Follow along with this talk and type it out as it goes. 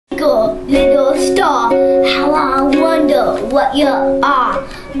little star, how I wonder what you are.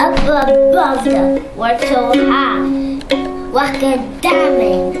 Up above the world so high, like a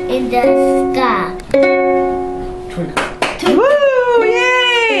diamond in the sky. Woo!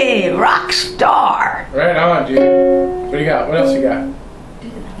 Yay! Rock star! Right on, dude. What do you got? What else you got?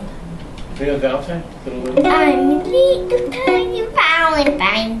 Little Valentine? I'm a little tiny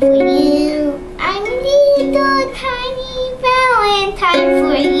Valentine for you. I'm a little tiny Valentine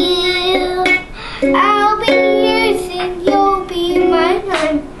for you. I'll be yours and you'll be mine.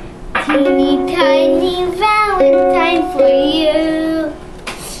 I'm teeny tiny Valentine for you.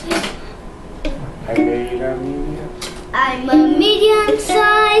 I'm a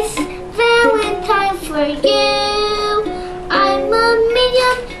medium-sized Valentine for you. I'm a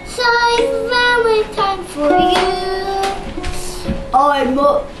medium-sized Valentine for you.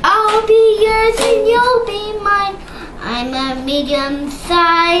 I'll be yours and you'll be mine. I'm a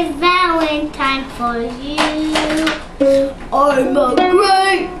medium-sized Valentine for you. I'm a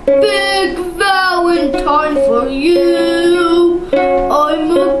great big Valentine for you.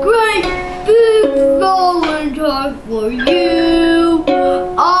 I'm a great big Valentine for you.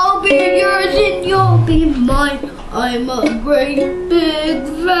 I'll be yours and you'll be mine. I'm a great big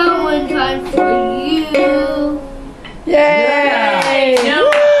Valentine for you. Yay! Yeah.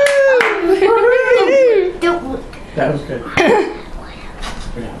 Don't look. That was good.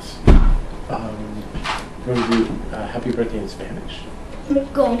 What else? We're going to do happy birthday in Spanish.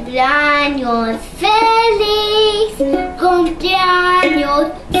 Cumpleaños feliz,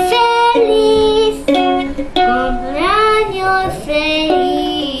 cumpleaños feliz, cumpleaños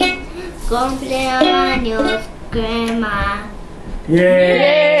feliz, cumpleaños grandma. Yay!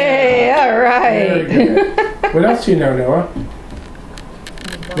 Yay! All right. What else do you know, Noah?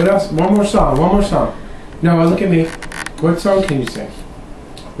 What else? One more song. Noah, look at me. What song can you sing?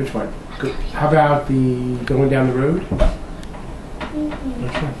 Which one? How about the Going Down the Road?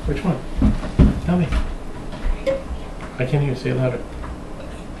 Which one? Tell me. I can't hear you. Say it louder.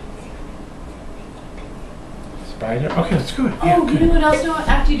 Spider? Okay, that's good. Yeah, Oh, you know what else? No,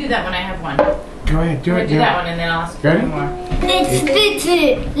 after you do that one, I have one. Go ahead, do it. Do that one and then I'll ask you Ready? one more. It's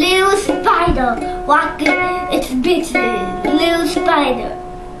Bitsy, little spider, walking. It's Bitsy, little spider.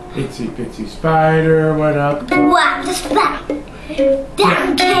 Itsy bitsy spider went up. Whap the spout.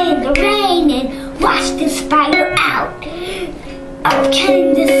 Down came the rain and washed the spider out. Up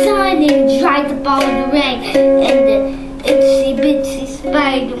came the sun and dried up all the rain. And the itsy bitsy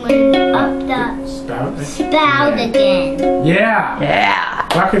spider went up the spout again. Yeah!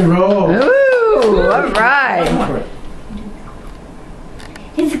 Yeah. Rock and roll. Ooh! All right.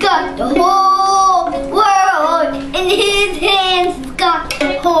 He's got the whole world in his hands. He's got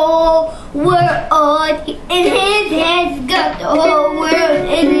the whole world in his hands. He's got the whole world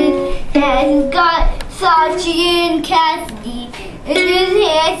in his hands. He's got Sachi and Cassidy. In his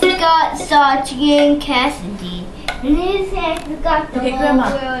hands, he's got Sachi and Cassidy. In his hands, he's got the whole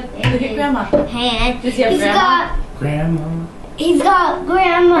world in his hands. Does he have Grandma. He's got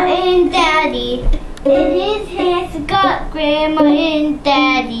Grandma and Daddy. In his hands, he's got Grandma and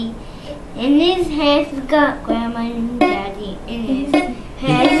Daddy. In his hands, he's got Grandma and Daddy. In his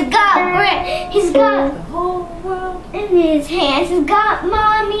hands, he's got the whole world. In his hands, he's got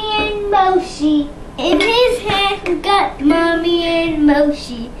Mommy and Moshi. In his hands, he's got Mommy and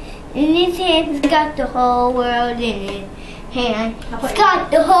Moshi. In his hands, he's got the whole world in his hand. He's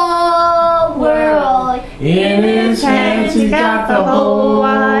got the whole world. In his hands, he's got the whole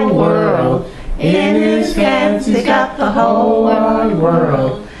wide world. In his hands, he's got the whole wide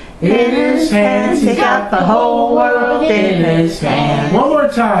world. In his hands, he's got the whole world in his hands. One more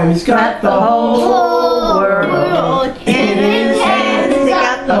time, he's got the whole world. In his hands, he's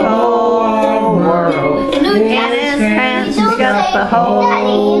got the whole world. In his hands, he's got the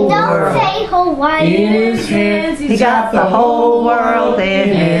whole world. In his hands, he's got the whole world in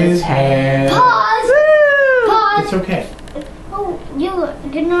his hands. Pause! Pause! It's okay. Oh,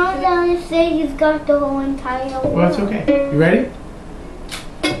 you're not allowed to say he's got the whole entire world. Well, it's okay. You ready?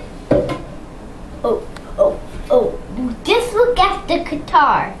 Oh, just look at the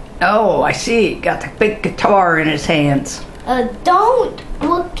guitar. Oh, I see. Got the big guitar in his hands. Don't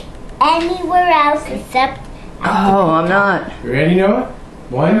look anywhere else except Oh, I'm not. You ready, Noah?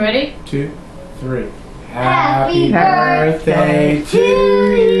 One, ready? 2, 3. Happy birthday to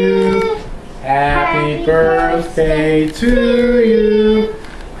you. Happy birthday to you.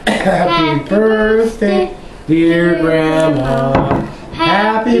 Happy birthday, dear Grandma.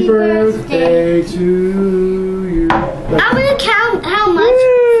 Happy birthday to you. I'm gonna count how much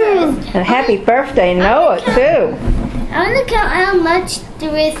first. And happy birthday, Noah, too. I'm gonna count how much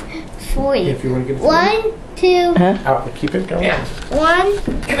there is for you. If you want to give it to me. 1, 2, Out, keep it going. 1,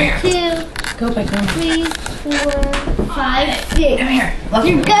 2, Go back home. 3, 4, 5, 6. Come here. Look,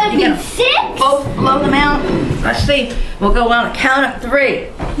 You're gonna you be gotta 6? both blow them out. Let's see. We'll go on a count of 3.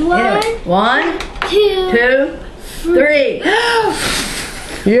 1, 1, 2, 2, 3.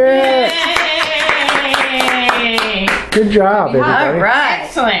 Yeah. Yay! Good job, All everybody. right.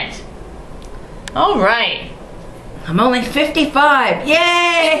 Excellent. All right. I'm only 55. Yay!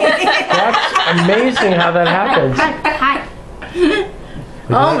 That's amazing how that happens. Hi.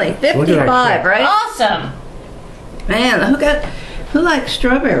 Only Look at that 55, kid. right? Awesome. Man, who likes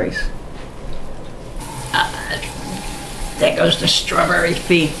strawberries? There goes the strawberry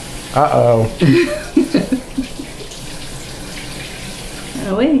thief. Uh-oh.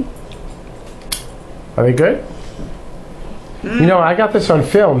 Oh, wait. Are they good? You know, I got this on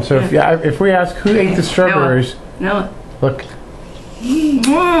film, so if we ask who ate the strawberries, No. look.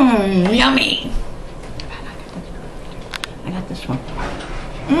 Mmm, yummy. I got this one.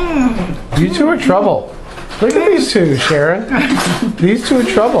 Mmm. You two are trouble. Look at these two, Sharon. These two are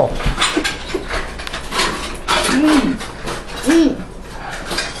trouble.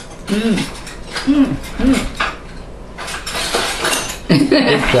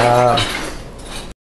 Good job.